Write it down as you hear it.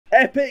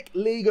Epic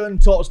Ligue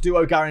and TOTS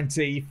Duo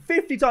Guarantee,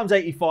 50 times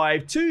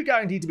 85, 2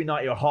 guaranteed to be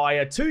 90 or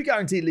higher, 2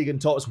 guaranteed Ligue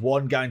and TOTS,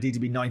 1 guaranteed to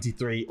be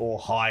 93 or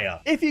higher.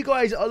 If you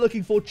guys are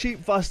looking for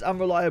cheap, fast, and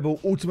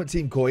reliable Ultimate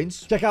Team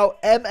coins, check out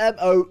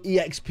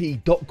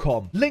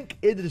MMOEXP.com. Link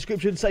in the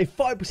description, save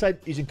 5%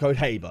 using code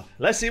HABER.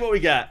 Let's see what we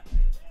get.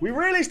 We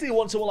realistically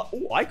want someone like...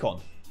 Oh,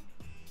 Icon.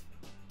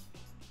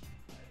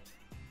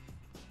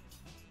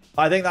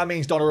 I think that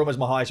means Donnarumma's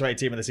my highest rated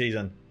team of the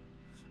season.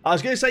 I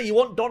was going to say, you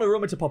want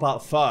Donnarumma to pop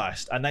out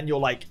first, and then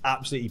you're, like,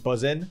 absolutely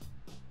buzzing.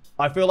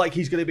 I feel like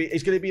it's going to be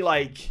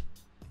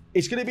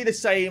the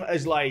same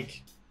as,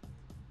 like,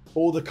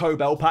 all the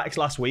Kobel packs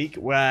last week,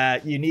 where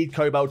you need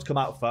Kobel to come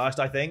out first,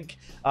 I think.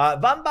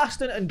 Van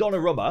Basten and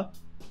Donnarumma.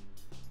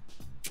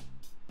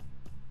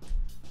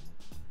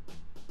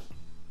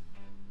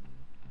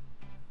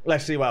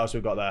 Let's see what else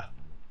we've got there.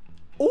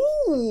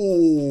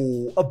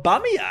 Ooh,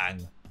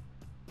 Aubameyang.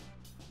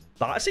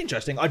 That's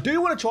interesting. I do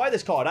want to try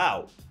this card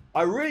out.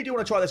 I really do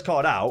want to try this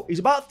card out. He's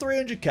about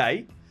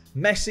 300k.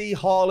 Messi,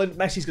 Haaland.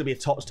 Messi's going to be a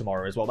TOTS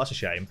tomorrow as well. That's a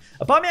shame.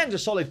 Aubameyang's a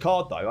solid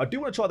card, though. I do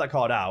want to try that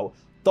card out.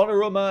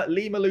 Donnarumma,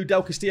 Limalu,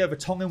 Del Castillo,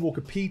 Vertonghen,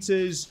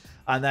 Walker-Peters,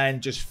 and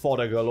then just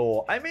fodder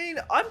galore. I mean,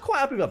 I'm quite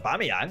happy with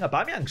Aubameyang.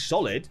 Aubameyang's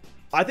solid.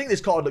 I think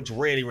this card looks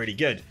really, really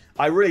good.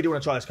 I really do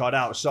want to try this card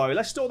out. So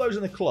let's store those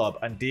in the club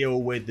and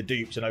deal with the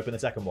dupes and open the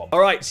second one. All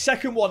right,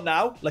 second one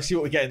now. Let's see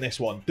what we get in this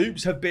one.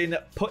 Dupes have been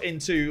put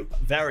into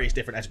various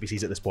different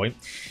SBCs at this point.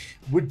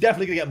 We're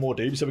definitely going to get more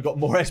dupes, so we've got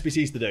more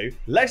SBCs to do.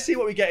 Let's see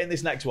what we get in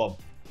this next one.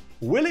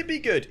 Will it be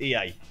good,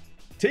 EA?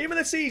 Team of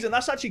the season,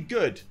 that's actually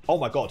good. Oh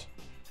my God.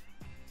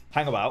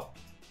 Hang about.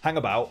 Hang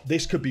about.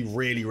 This could be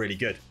really, really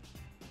good.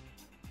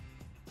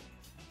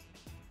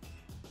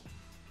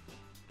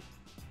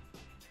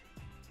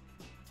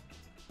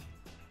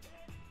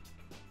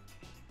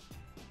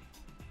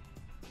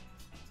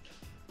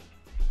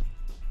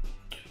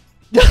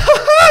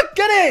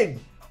 Get in!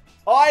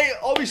 I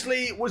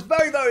obviously was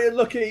very, very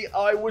unlucky.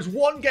 I was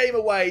one game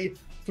away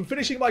from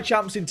finishing my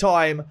champs in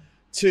time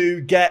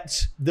to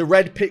get the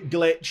red pick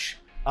glitch.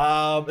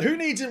 Who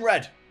needs him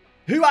red?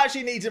 Who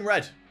actually needs him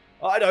red?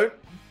 I don't.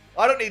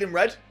 I don't need him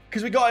red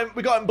because we got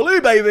him blue,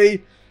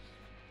 baby.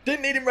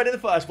 Didn't need him red in the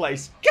first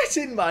place. Get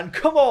in, man.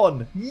 Come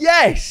on.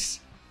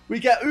 Yes. We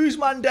get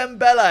Ousmane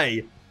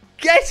Dembele.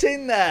 Get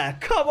in there.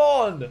 Come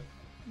on.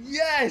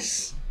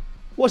 Yes.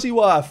 What's he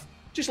worth?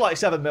 Just like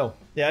 7 mil.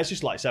 Yeah, it's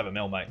just like 7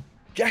 mil, mate.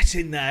 Get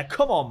in there.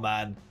 Come on,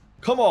 man.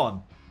 Come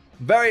on.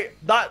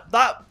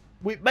 That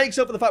makes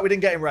up for the fact we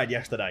didn't get him red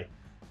yesterday.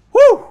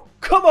 Woo!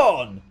 Come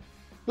on.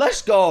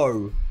 Let's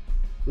go.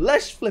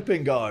 Let's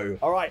flipping go.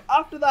 All right.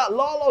 After that,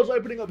 Lalo's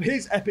opening up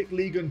his Epic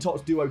Ligue and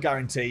TOTS Duo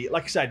Guarantee.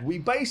 Like I said, we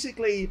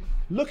basically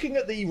looking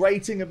at the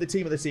rating of the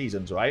team of the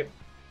seasons, right?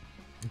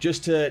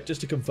 Just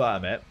to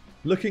confirm it.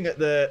 Looking at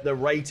the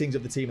ratings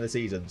of the team of the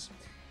seasons.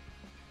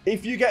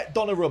 If you get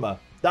Donnarumma,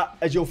 that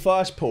as your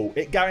first pull,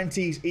 it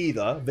guarantees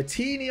either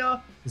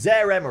Vitinha,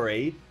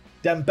 Zaire-Emery,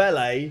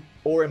 Dembele,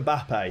 or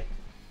Mbappe.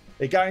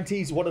 It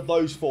guarantees one of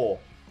those 4.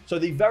 So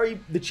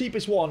the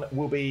cheapest one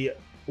will be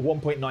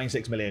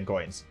 1.96 million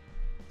coins.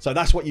 So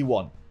that's what you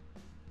want.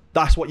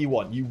 That's what you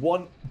want. You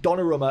want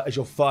Donnarumma as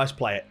your first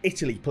player.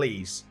 Italy,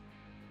 please.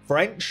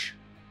 French,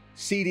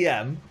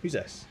 CDM. Who's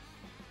this?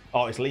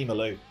 Oh, it's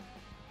Limalu.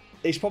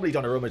 It's probably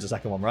Donnarumma as the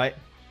second one, right?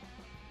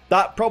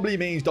 That probably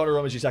means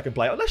Donnarumma's your second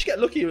player. Unless you get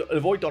lucky and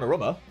avoid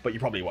Donnarumma, but you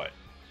probably won't.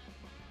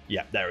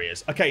 Yeah, there he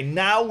is. Okay,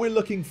 now we're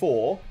looking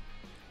for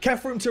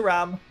Kefren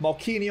Turam,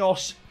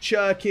 Marquinhos,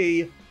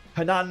 Cherki,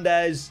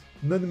 Hernandez,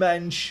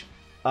 Nunmensch.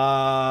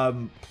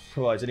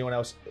 Is anyone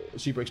else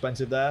super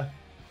expensive there?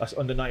 That's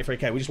under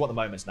 93k. We just want the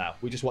moments now.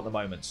 We just want the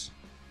moments.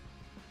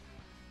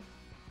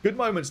 Good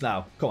moments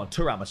now. Come on,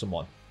 Turam or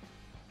someone.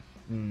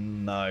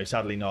 No,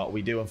 sadly not.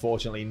 We do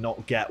unfortunately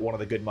not get one of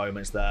the good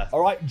moments there.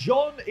 All right,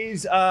 John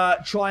is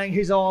trying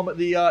his arm at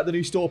the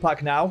new store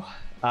pack now.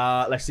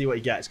 Let's see what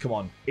he gets. Come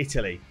on,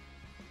 Italy.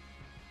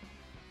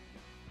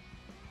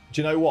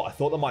 Do you know what? I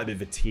thought that might have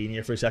been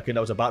Vitinha for a second.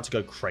 I was about to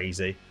go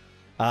crazy.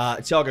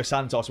 Thiago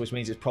Santos, which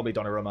means it's probably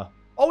Donnarumma.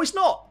 Oh, it's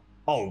not.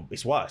 Oh,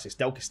 it's worse. It's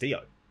Del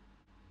Castillo.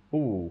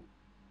 Ooh.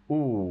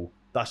 Ooh,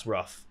 that's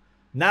rough.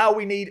 Now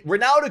we need...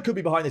 Ronaldo could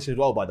be behind this as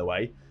well, by the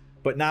way.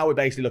 But now we're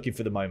basically looking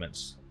for the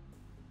moments.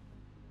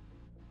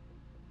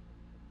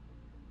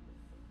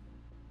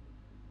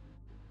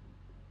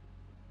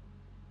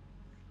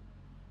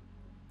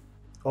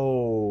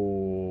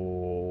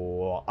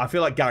 Oh, I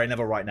feel like Gary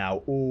Neville right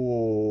now.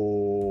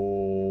 Oh,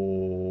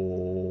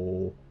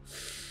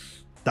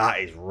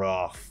 that is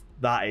rough.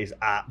 That is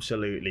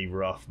absolutely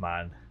rough,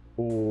 man.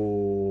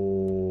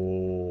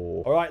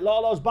 Oh. All right,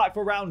 Lalo's back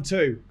for round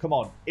 2. Come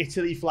on.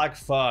 Italy flag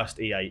first,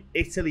 EA.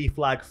 Italy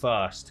flag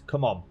first.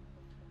 Come on.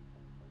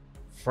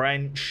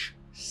 French,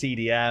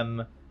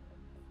 CDM.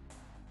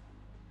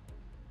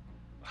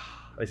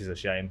 This is a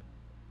shame.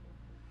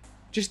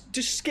 Just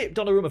skip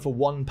Donnarumma for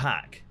 1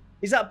 pack.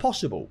 Is that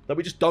possible? That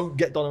we just don't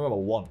get Donnarumma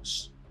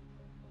once?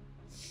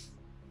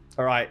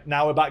 All right,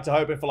 now we're back to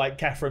hoping for like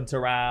Kefren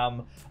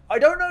Turam. I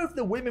don't know if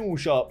the women will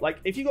show up. Like,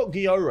 if you got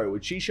Gioro,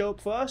 would she show up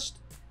first?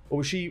 Or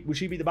would she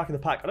be the back of the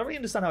pack? I don't really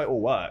understand how it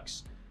all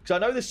works. Because I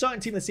know there's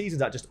certain team of the seasons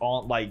that just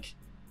aren't, like,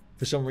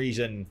 for some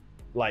reason,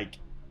 like,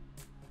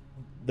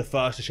 the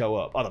first to show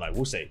up. I don't know.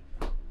 We'll see.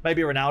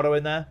 Maybe Ronaldo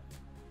in there.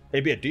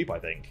 It'd be a dupe, I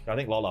think. I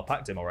think Lola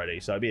packed him already,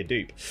 so it'd be a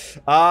dupe.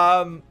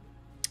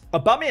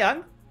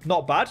 Aubameyang,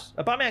 not bad.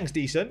 Aubameyang's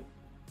decent.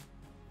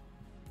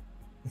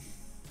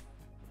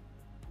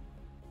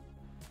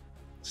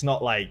 It's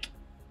not like...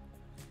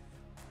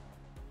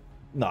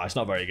 No, it's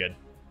not very good.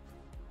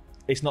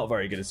 It's not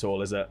very good at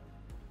all, is it?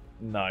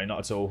 No, not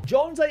at all.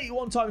 John's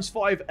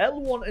 81x5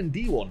 L1 and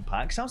D1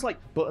 pack. Sounds like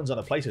buttons on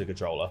a PlayStation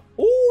controller.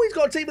 Oh, he's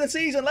got a team of the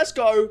season. Let's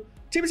go.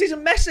 Team of the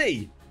season,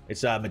 Messi.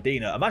 It's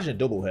Medina. Imagine a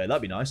double here.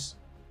 That'd be nice.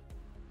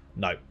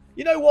 No.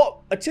 You know what?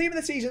 A team of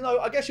the season, though,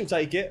 I guess you'll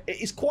take it.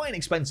 It's quite an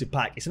expensive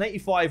pack. It's an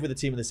 85 with a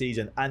team of the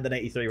season and an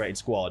 83 rated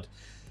squad.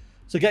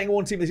 So getting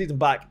one team of the season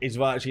back is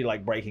virtually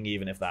like breaking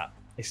even, if that.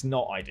 It's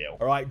not ideal.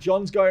 All right,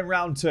 John's going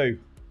round 2.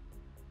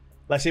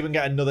 Let's see if we can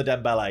get another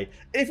Dembele.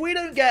 If we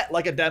don't get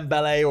like a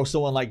Dembele or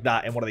someone like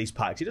that in one of these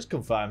packs, it just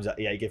confirms that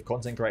EA give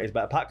content creators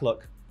better pack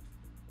luck.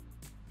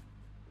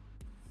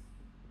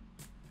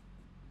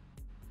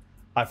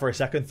 I, for a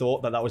second,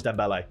 thought that was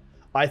Dembele.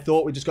 I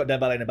thought we just got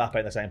Dembele and Mbappe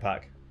in the same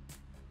pack.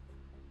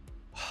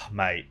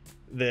 Mate,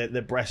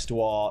 the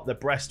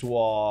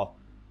Brestois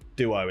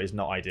duo is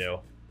not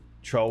ideal.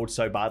 Trolled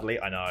so badly,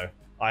 I know.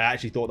 I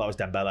actually thought that was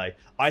Dembele.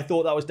 I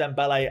thought that was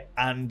Dembele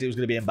and it was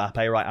going to be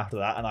Mbappe right after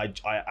that. And I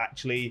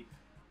actually...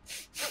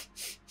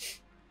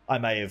 I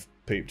may have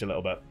pooped a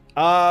little bit.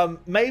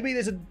 Maybe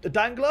there's a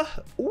dangler.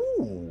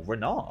 Ooh,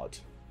 Renard.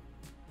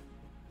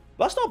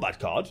 That's not a bad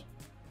card.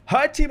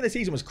 Her team of the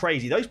season was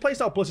crazy. Those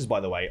playstyle pluses, by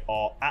the way,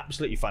 are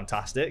absolutely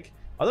fantastic.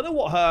 I don't know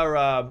what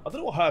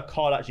her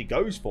card actually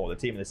goes for. The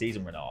team of the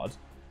season, Renard.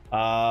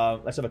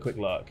 Let's have a quick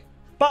look.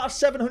 About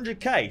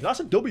 700k. That's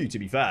a W, to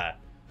be fair.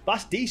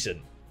 That's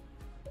decent.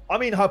 I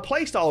mean, her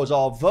playstyles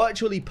are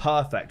virtually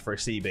perfect for a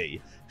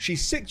CB.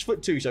 She's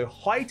 6'2", so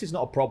height is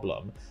not a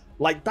problem.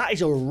 Like, that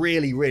is a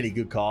really, really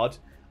good card.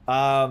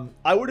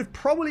 I would have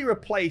probably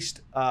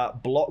replaced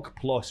Block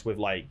Plus with,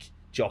 like,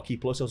 Jockey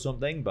Plus or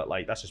something, but,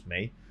 like, that's just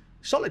me.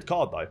 Solid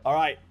card, though. All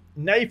right,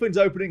 Nathan's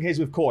opening his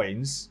with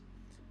coins.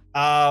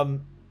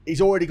 He's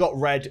already got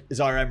red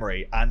Zaire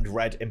Emery and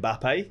red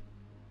Mbappe.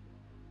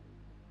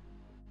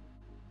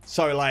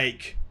 So,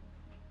 like...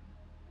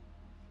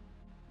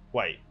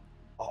 Wait.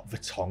 Oh,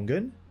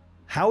 Vertonghen?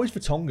 How is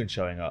Vertonghen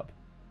showing up?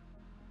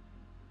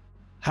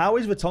 How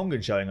is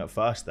Vertonghen showing up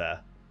first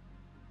there?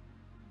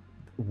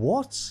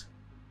 What?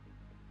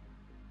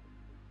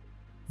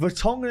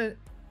 Vertonghen...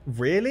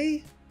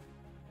 Really?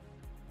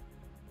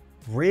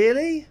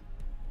 Really?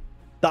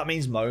 That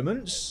means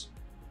moments?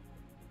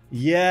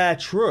 Yeah,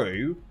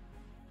 true.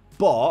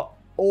 But...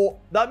 Or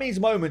that means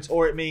moments,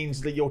 or it means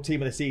that your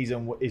team of the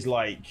season is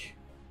like...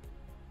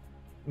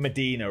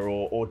 Medina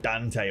or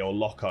Dante or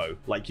Loco,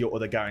 like your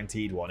other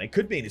guaranteed one. It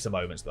could mean it's a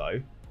moments,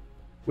 though.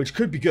 Which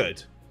could be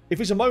good.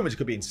 If it's a moments, it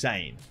could be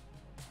insane.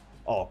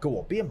 Oh, go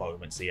on. Be a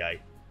moments,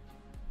 EA.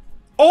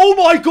 Oh,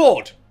 my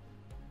God!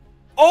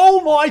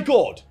 Oh, my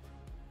God!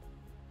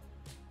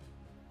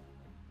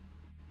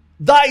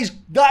 That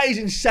is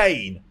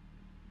insane.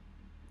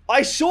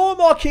 I saw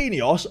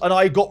Marquinhos and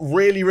I got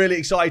really, really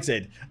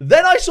excited.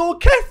 Then I saw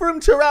Kefram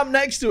Turam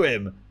next to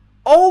him.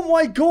 Oh,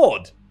 my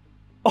God.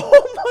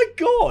 Oh, my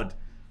God.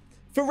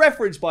 For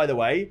reference, by the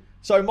way,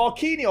 so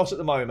Marquinhos at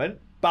the moment,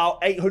 about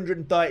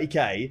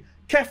 830k.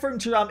 Kefram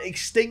Turam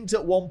extinct at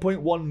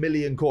 1.1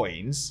 million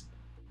coins.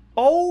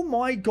 Oh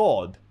my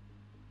God.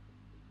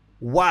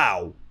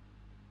 Wow.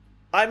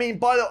 I mean,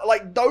 by the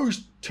like,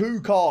 those two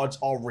cards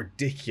are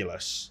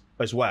ridiculous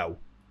as well.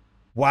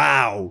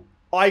 Wow.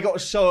 I got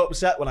so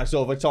upset when I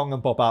saw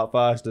Vertonghen pop out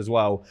first as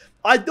well.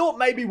 I thought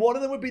maybe one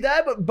of them would be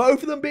there, but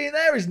both of them being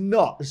there is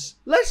nuts.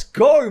 Let's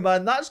go,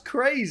 man. That's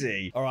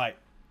crazy. All right.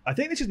 I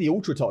think this is the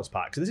Ultra TOTS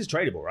pack, so this is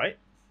tradable, right?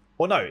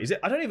 Or no, is it?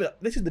 I don't even...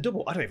 This is the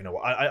double. I don't even know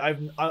what...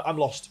 I'm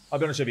lost. I'll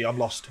be honest with you, I'm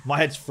lost. My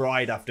head's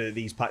fried after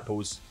these pack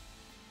pulls.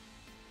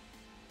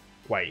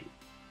 Wait.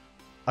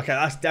 Okay,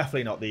 that's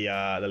definitely not the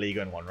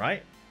LIGUE one,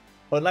 right?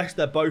 Unless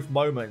they're both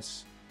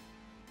moments.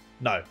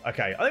 No,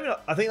 okay.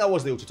 I think that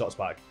was the Ultra TOTS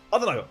pack. I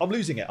don't know. I'm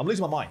losing it. I'm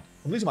losing my mind.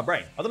 I'm losing my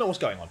brain. I don't know what's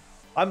going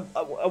on.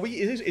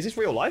 Is this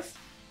real life?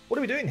 What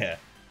are we doing here?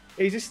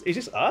 Is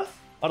this Earth?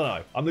 I don't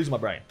know. I'm losing my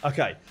brain.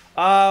 Okay.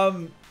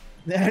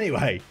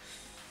 Anyway.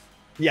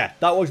 Yeah,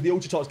 that was the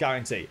Ultra TOTS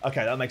guarantee.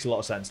 Okay, that makes a lot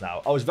of sense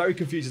now. I was very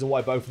confused as to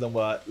why both of them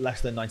were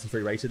less than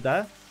 93 rated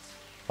there.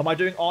 Am I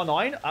doing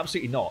R9?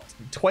 Absolutely not.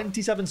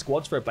 27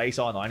 squads for a base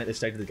R9 at this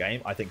stage of the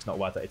game, I think it's not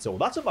worth it at all.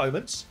 That's a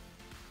moments.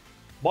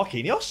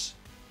 Marquinhos?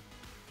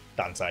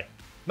 Dante.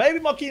 Maybe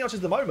Marquinhos is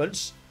the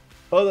moments.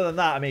 Other than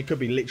that, I mean, it could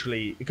be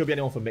literally, it could be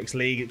anyone from Mixed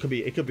League. It could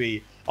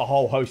be a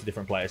whole host of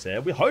different players here.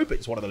 We hope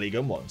it's one of the League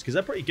 1 ones because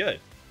they're pretty good.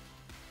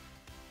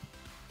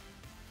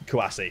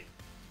 Kouassi.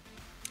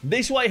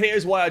 This way here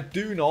is why I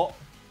do not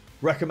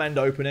recommend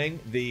opening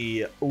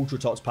the Ultra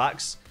TOTS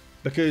packs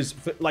because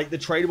like the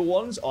tradable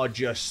ones are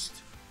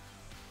just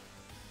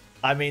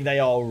I mean, they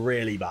are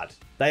really bad.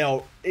 They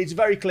are. It's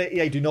very clear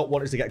EA do not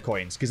want us to get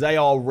coins because they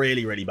are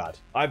really, really bad.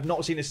 I've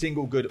not seen a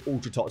single good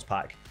Ultra TOTS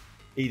pack,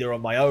 either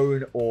on my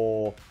own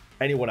or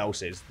anyone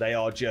else's. They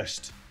are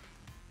just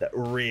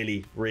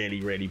really,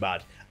 really, really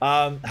bad.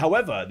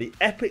 However, the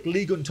Epic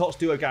Ligue TOTS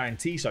Duo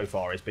guarantee so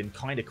far has been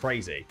kind of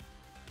crazy.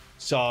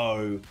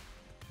 So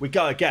we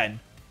go again.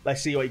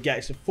 Let's see what he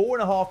gets.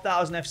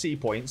 4,500 FC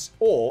points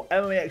or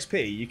MMA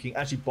XP. You can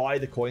actually buy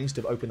the coins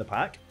to open the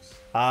pack.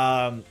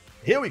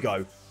 Here we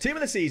go. Team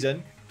of the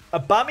season.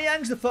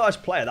 Aubameyang's the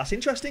first player. That's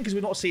interesting because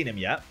we've not seen him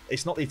yet.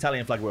 It's not the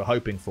Italian flag we were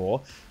hoping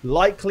for.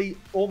 Likely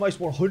almost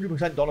 100%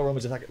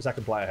 Donnarumma's a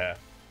second player here.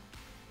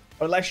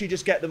 Unless you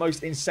just get the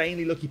most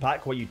insanely lucky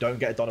pack where you don't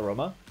get a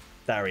Donnarumma.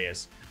 There he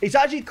is. It's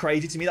actually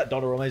crazy to me that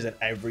Donnarumma is in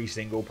every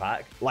single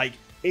pack. Like,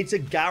 it's a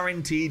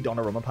guaranteed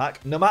Donnarumma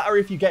pack. No matter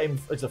if you get him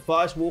as the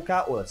first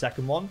walkout or the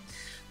second one.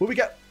 Will we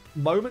get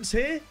moments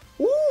here?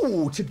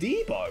 Ooh,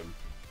 Todibo.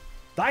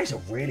 That is a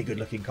really good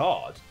looking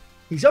card.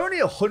 He's only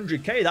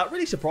 100k. That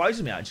really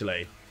surprises me,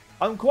 actually.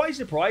 I'm quite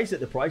surprised at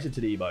the price of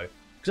Todibo.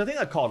 Because I think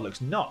that card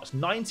looks nuts.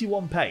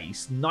 91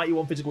 pace,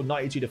 91 physical,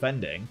 92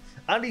 defending.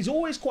 And he's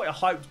always quite a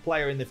hyped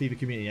player in the FIFA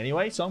community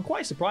anyway. So I'm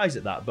quite surprised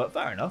at that, but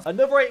fair enough.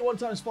 Another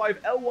 81x5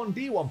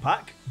 L1D1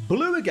 pack.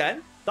 Blue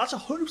again. That's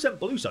 100%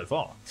 blue so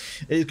far.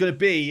 It is going to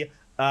be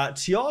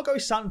Thiago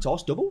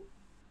Santos. Double?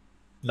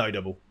 No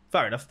double.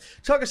 Fair enough.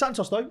 Thiago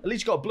Santos, though. At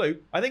least you got a blue.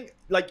 I think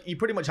like you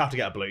pretty much have to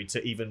get a blue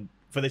to even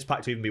for this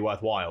pack to even be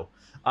worthwhile.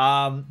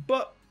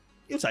 But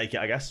you'll take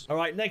it, I guess. All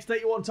right, next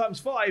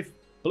 81x5.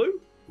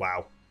 Blue?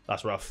 Wow.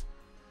 That's rough.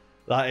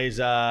 That is,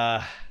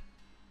 that's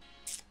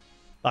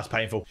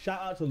painful.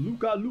 Shout out to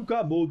Luka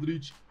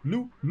Modric.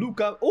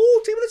 Luka.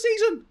 Oh, team of the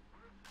season.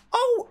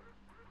 Oh,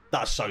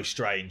 that's so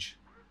strange.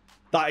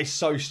 That is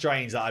so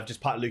strange that I've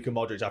just packed Luka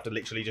Modric after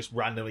literally just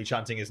randomly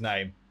chanting his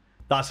name.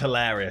 That's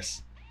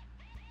hilarious.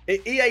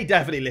 EA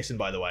definitely listen,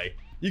 by the way.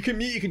 You can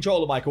mute your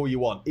controller mic all you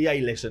want.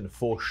 EA listen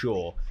for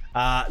sure.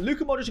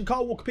 Luka Modric and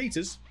Kyle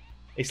Walker-Peters.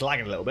 It's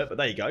lagging a little bit, but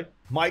there you go.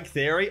 Mike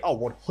Theory. Oh,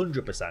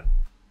 100%.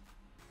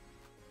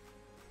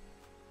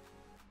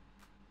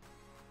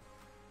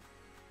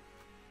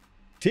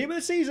 Team of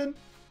the season.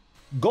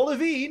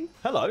 Golovin.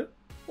 Hello.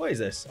 What is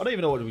this? I don't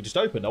even know what we just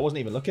opened. I wasn't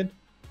even looking.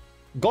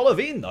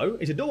 Golovin, though,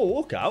 is a double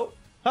walkout.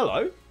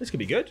 Hello. This could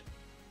be good.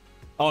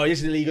 Oh,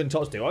 this is a Ligue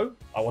TOTS duo.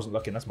 I wasn't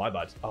looking. That's my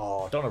bad.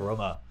 Oh,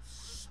 Donnarumma.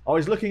 I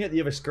was looking at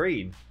the other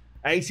screen.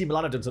 AC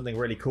Milan have done something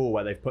really cool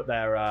where they've put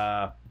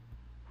their...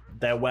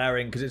 they're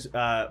wearing... Because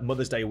it's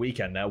Mother's Day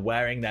weekend. They're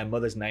wearing their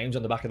mother's names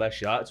on the back of their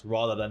shirts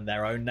rather than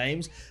their own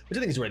names. Which I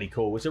think is really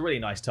cool. It's a really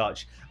nice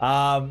touch.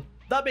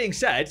 That being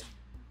said...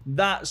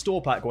 That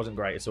store pack wasn't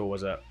great at all,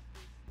 was it?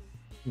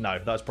 No,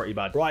 that was pretty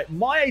bad. Right,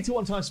 my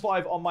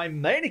 81x5 on my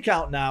main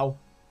account now.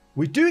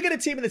 We do get a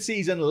team of the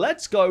season.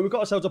 Let's go. We've got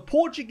ourselves a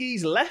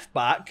Portuguese left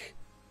back.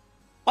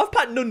 I've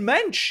packed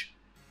Nunmensch.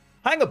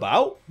 Hang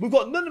about. We've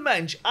got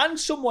Nunmensch and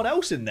someone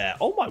else in there.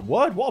 Oh my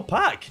word, what a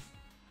pack.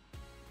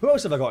 Who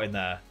else have I got in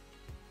there?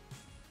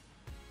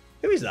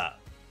 Who is that?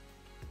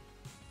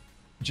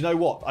 Do you know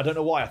what? I don't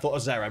know why. I thought it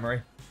was Zaire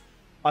Emery.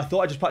 I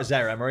thought I just packed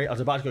Zaire Emery. I was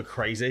about to go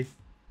crazy.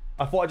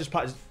 I thought I just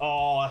packed...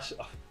 Oh,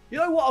 you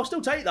know what? I'll still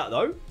take that,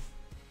 though.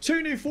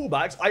 2 new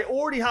fullbacks. I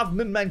already have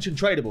Nunmensch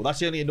tradable. That's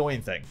the only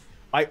annoying thing.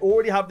 I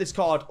already have this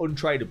card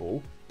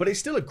untradeable, but it's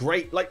still a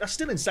great... Like, that's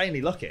still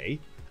insanely lucky.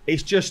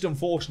 It's just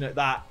unfortunate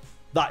that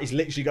that is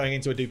literally going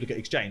into a duplicate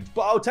exchange.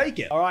 But I'll take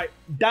it. All right.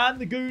 Dan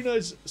the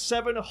Gooner's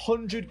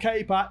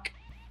 700k pack.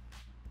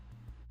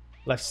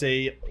 Let's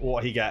see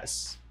what he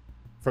gets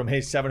from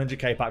his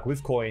 700k pack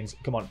with coins.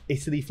 Come on.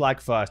 Italy flag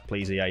first,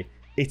 please, EA.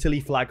 Italy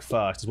flag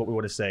first is what we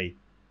want to see.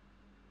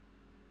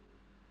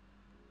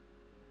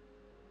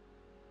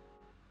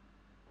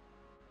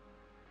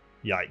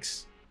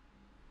 Yikes.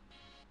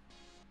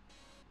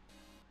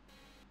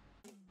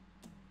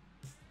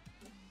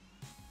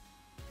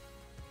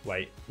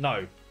 Wait,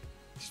 no.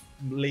 It's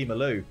Lee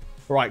Malou.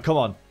 Right, come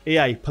on.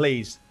 EA,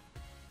 please.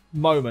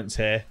 Moments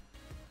here.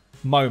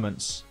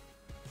 Moments.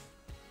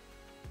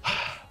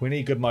 We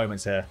need good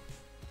moments here.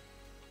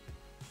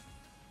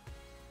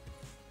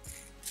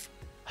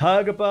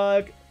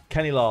 Hergerberg,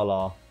 Kenny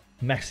Lala,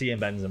 Messi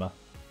and Benzema.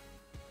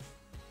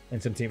 In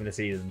some team of the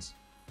seasons.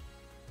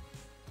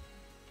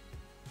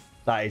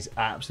 That is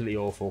absolutely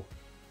awful.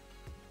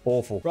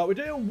 Awful. Right, we're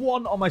doing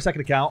one on my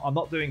second account. I'm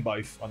not doing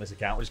both on this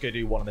account. We're just going to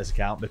do one on this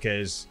account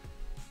because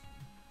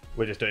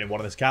we're just doing one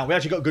on this account. We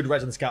actually got good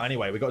reds on this account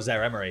anyway. We got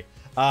Zaire Emery.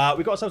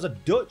 We got ourselves a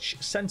Dutch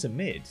centre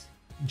mid.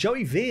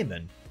 Joey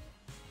Veerman.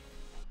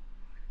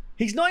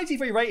 He's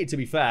 93 rated, to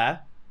be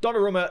fair.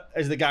 Donnarumma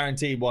is the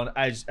guaranteed one,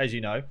 as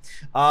you know.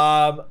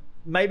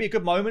 Maybe a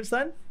good moments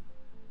then.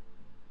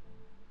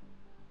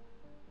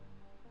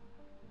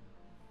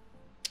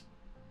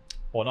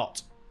 Or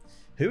not.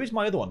 Who is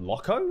my other one?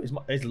 Loco?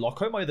 Is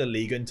Loco my other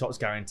Ligue TOTS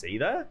guarantee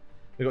there?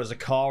 We've got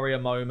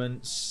Zakaria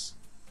moments.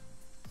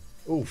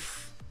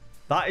 Oof.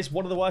 That is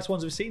one of the worst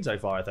ones we've seen so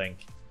far, I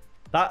think.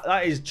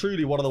 That is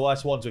truly one of the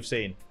worst ones we've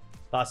seen.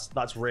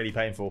 That's really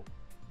painful.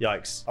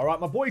 Yikes. All right,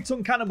 my boy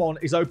Tunkanamon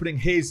is opening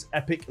his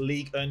epic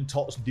League and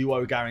TOTS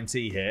duo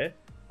guarantee here.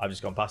 I've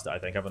just gone past it, I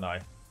think, haven't I?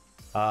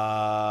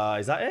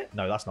 Is that it?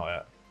 No, that's not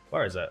it.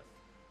 Where is it?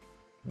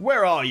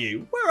 Where are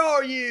you? Where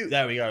are you?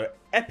 There we go.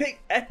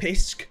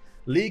 Episk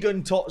League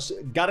and TOTS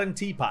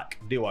guarantee pack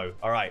duo.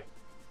 All right.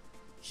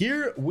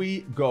 Here we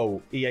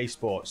go, EA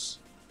Sports.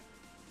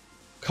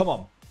 Come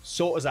on,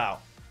 sort us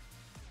out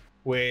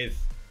with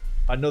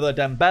another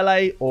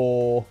Dembele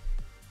or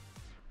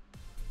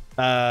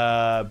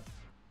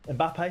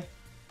Mbappe.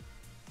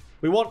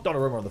 We want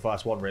Donnarumma on the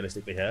first one,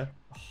 realistically, here.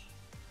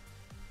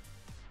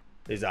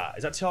 Is that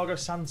Thiago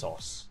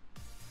Santos?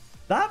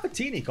 That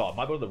Vitinha card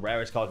might be one of the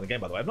rarest cards in the game,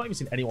 by the way. I've not even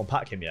seen anyone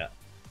pack him yet.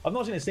 I've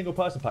not seen a single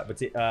person pack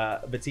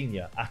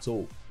Vitinha at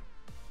all.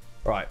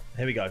 Right,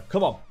 here we go.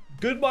 Come on.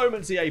 Good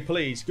moments, EA,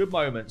 please. Good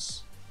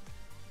moments.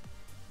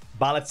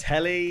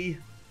 Balotelli.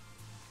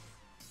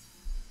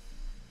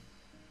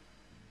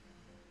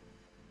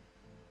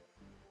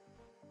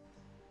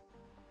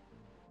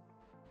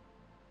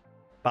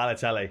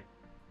 Balotelli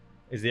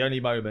is the only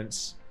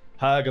moments.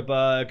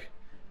 Hergerberg.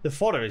 The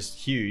fodder is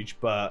huge,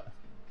 but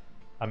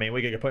I mean,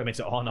 we're going to put him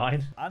into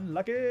R9.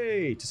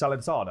 Unlucky to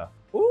Salentana.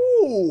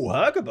 Ooh,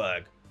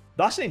 Hergerberg.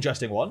 That's an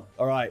interesting one.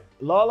 All right.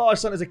 Lala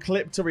sent us a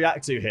clip to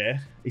react to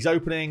here. He's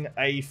opening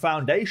a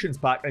Foundations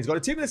pack, and he's got a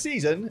team of the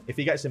season if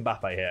he gets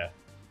Mbappe here.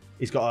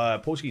 He's got a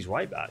Portuguese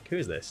right back. Who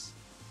is this?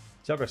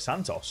 Thiago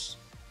Santos.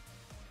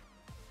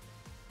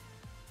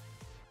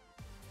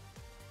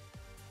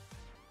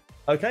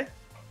 Okay.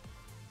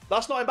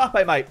 That's not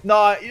Mbappe, mate.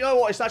 No, you know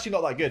what? It's actually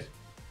not that good.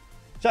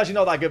 It's actually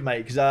not that good,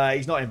 mate, because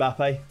he's not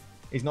Mbappe.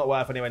 He's not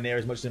worth anywhere near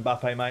as much as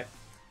Mbappe, mate.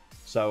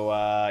 So,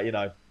 you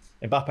know,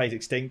 Mbappe's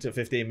extinct at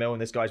 15 mil,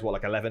 and this guy's, what,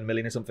 like 11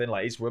 million or something?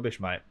 Like, he's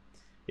rubbish, mate.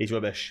 He's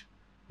rubbish.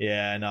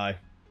 Yeah, no.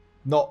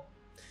 Not...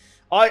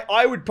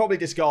 I would probably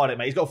discard it,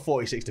 mate. He's got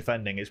 46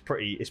 defending. It's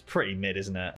pretty mid, isn't it?